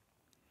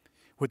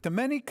 With the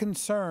many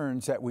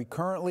concerns that we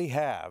currently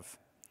have,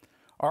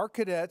 our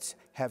cadets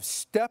have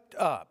stepped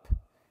up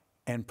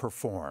and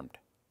performed.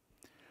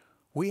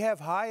 We have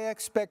high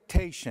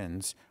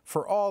expectations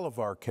for all of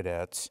our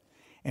cadets,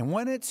 and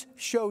when it's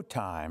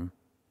showtime,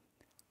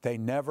 they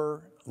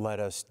never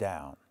let us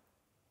down.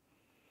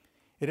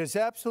 It is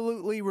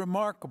absolutely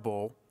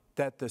remarkable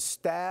that the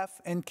staff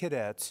and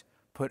cadets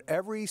put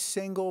every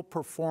single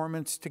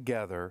performance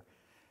together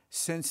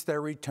since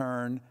their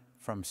return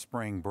from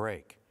spring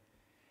break.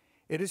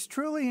 It is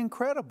truly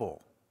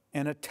incredible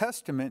and a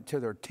testament to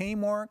their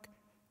teamwork,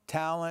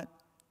 talent,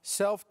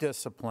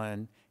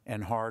 self-discipline,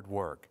 and hard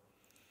work.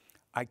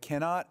 I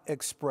cannot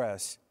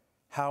express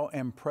how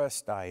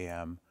impressed I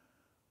am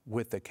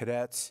with the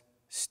cadets,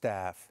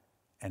 staff,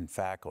 and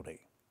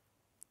faculty.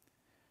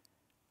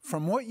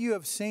 From what you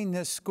have seen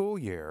this school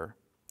year,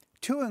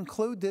 to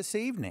include this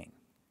evening,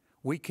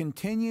 we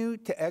continue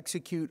to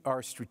execute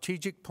our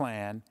strategic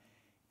plan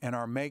and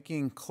are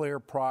making clear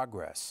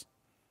progress.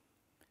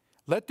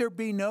 Let there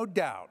be no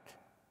doubt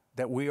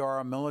that we are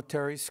a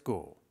military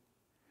school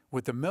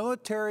with a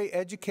military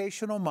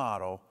educational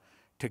model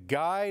to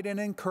guide and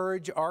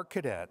encourage our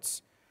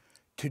cadets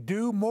to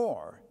do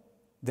more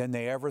than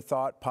they ever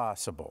thought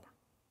possible.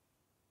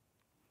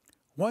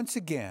 Once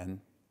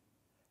again,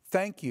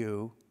 thank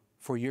you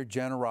for your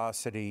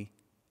generosity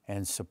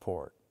and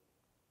support.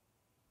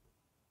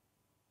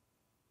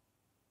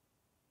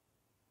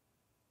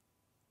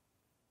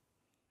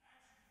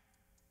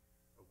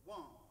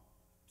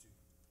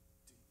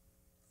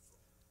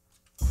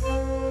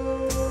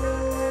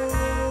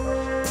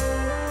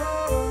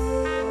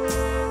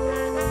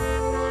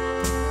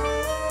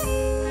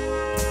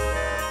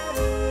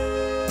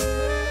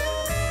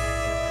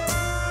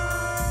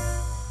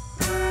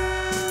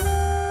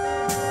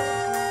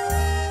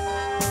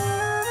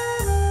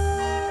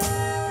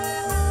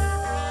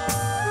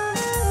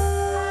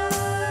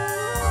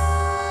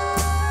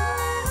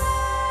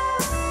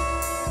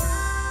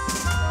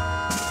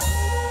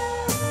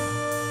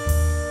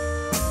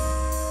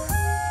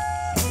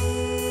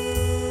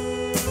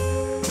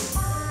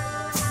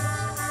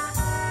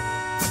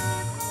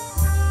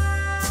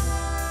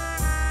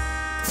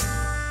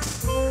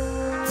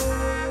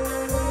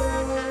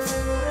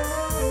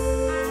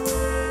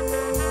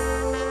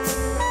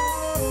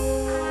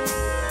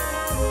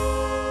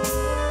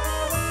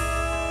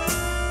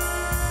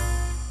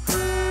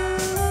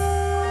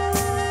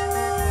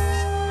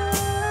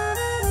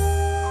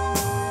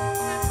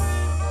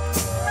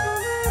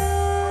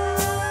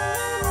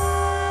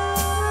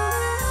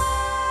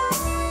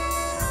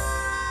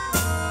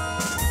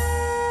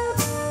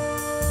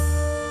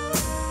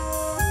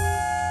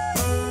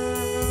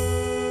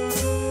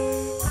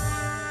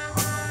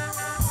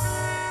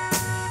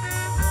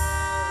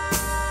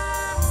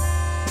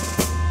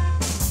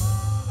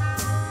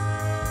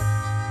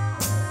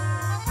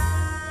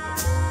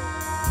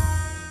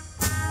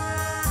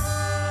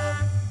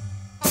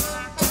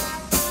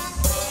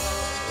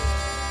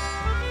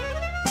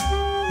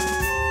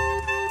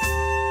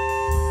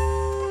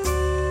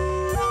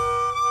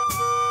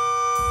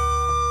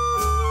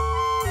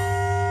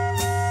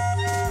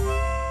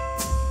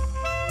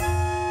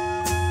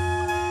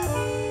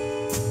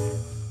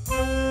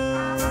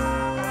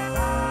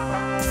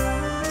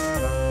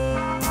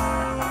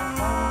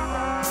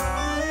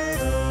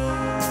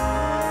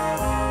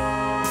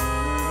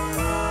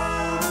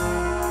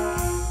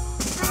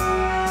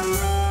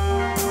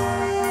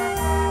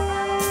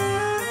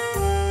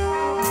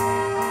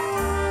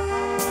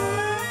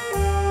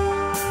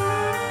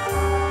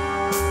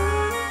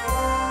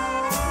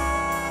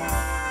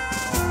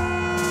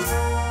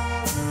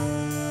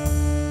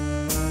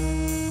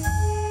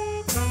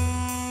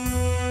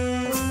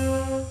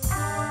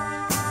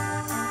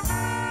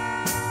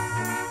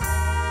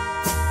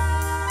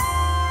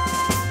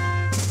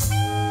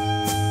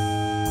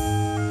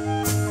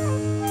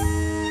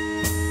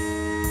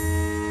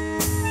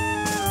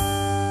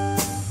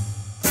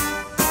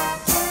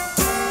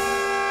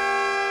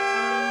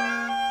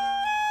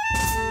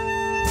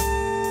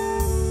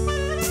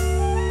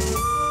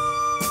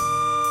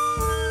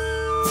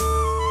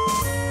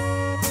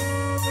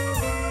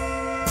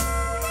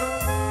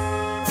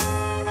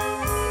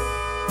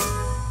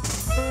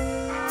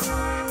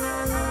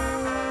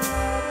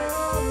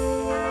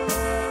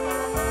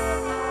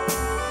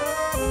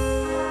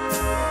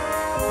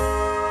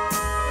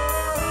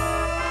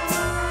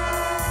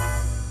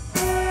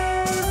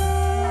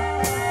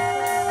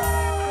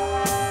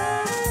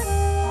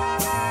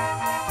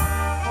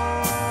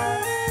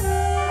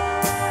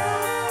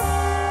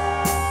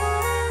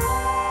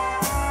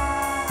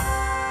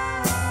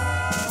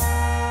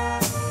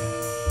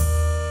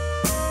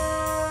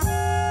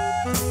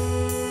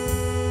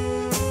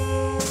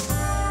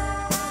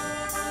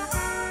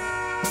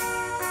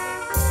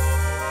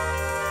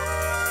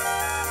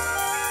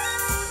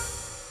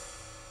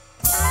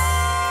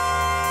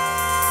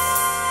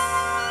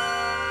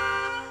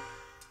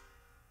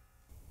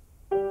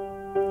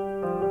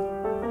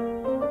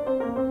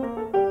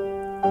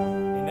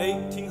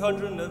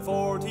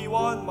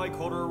 21, my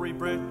corduroy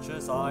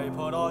breeches I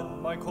put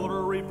on, my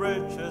corduroy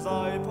breeches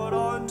I put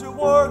on to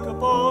work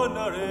upon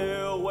a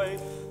railway.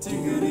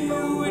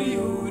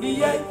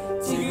 Tiggity-oody-oody-yay,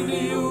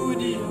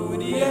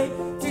 tiggity-oody-oody-yay,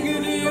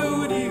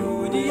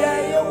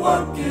 tiggity-oody-oody-yay, you're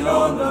working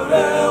on the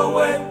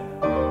railway.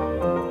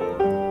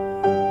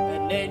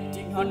 In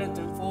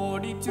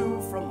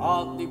 1842, from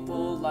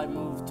Hartlepool I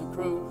moved to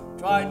Crewe,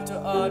 tried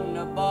to earn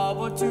a bob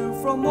or two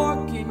from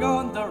working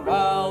on the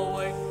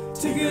railway.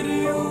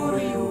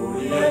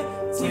 Tiggity-oody-oody-yay,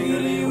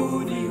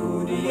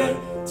 tiggity-oody-oody-yay,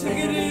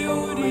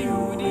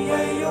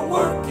 tiggity-oody-oody-yay, you're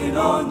working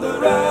on the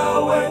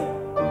railway.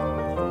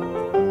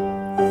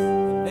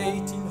 In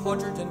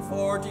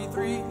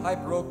 1843, I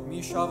broke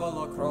me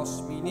shovel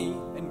across me knee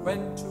and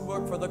went to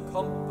work for the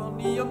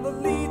company on the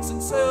Leeds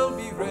and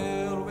Selby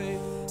Railway.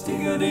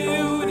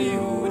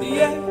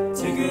 Tiggity-oody-oody-yay,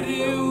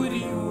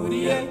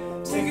 tiggity-oody-oody-yay,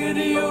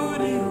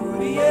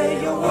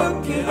 tiggity-oody-oody-yay, you're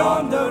working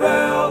on the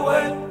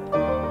railway.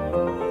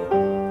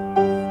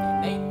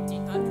 In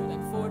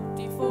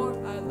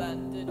 1844, I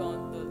landed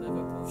on the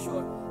Liverpool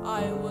shore.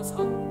 I was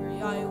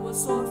hungry, I was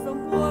sore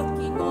from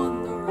working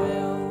on the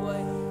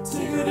railway.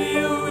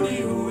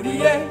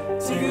 Tiggity-oody-oody-yay,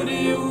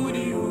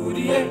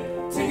 tiggity-oody-oody-yay,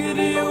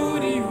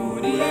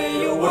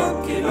 tiggity-oody-oody-yay, you're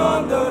working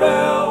on the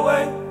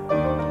railway.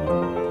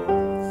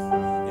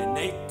 In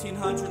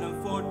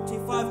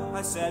 1845,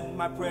 I said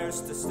my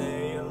prayers to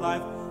stay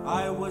alive.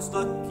 I was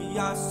lucky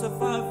I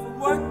survived from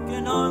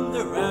working on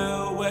the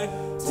railway.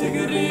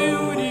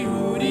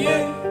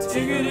 Tiggity-oody-oody-yay,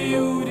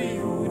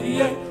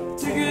 tiggity-oody-oody-yay,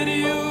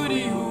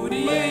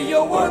 tiggity-oody-oody-yay,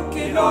 you're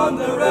working on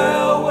the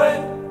railway.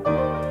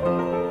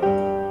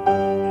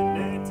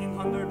 In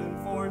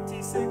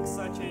 1846,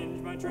 I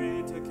changed my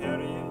trade to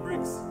carrying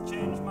bricks,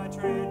 changed my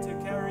trade to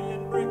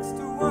carrying bricks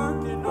to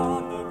working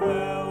on the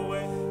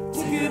railway.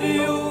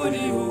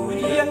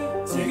 Tiggity-oody-oody-yay,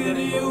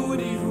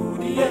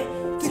 tiggity-oody-oody-yay,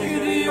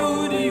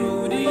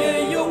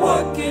 tiggity-oody-oody-yay, you're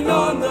working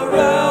on the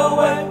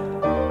railway.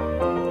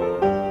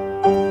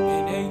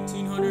 In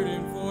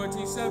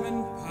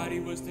 1847, Patty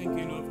was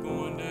thinking of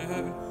going to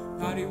heaven.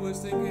 Patty was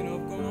thinking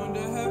of going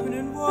to heaven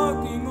and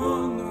walking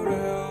on the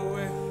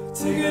railway.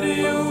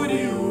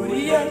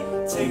 Tiggity-oody-oody-yay,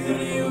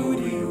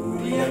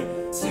 tiggity-oody-oody-yay,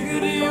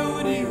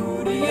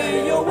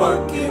 tiggity-oody-oody-yay, you're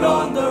working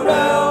on the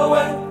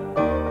railway.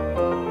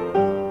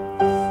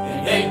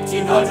 In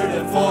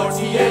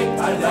 1848,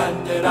 I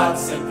landed at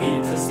St.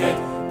 Peter's Gate.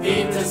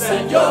 Peter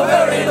said, "You're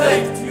very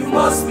late, you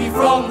must be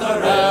from the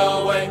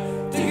railway."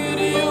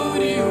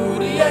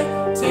 Tiggity-oody-oody-yay,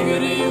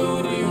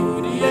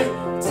 tiggity-oody-oody-yay,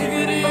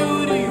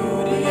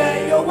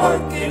 tiggity-oody-oody-yay, you're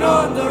working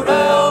on the railway.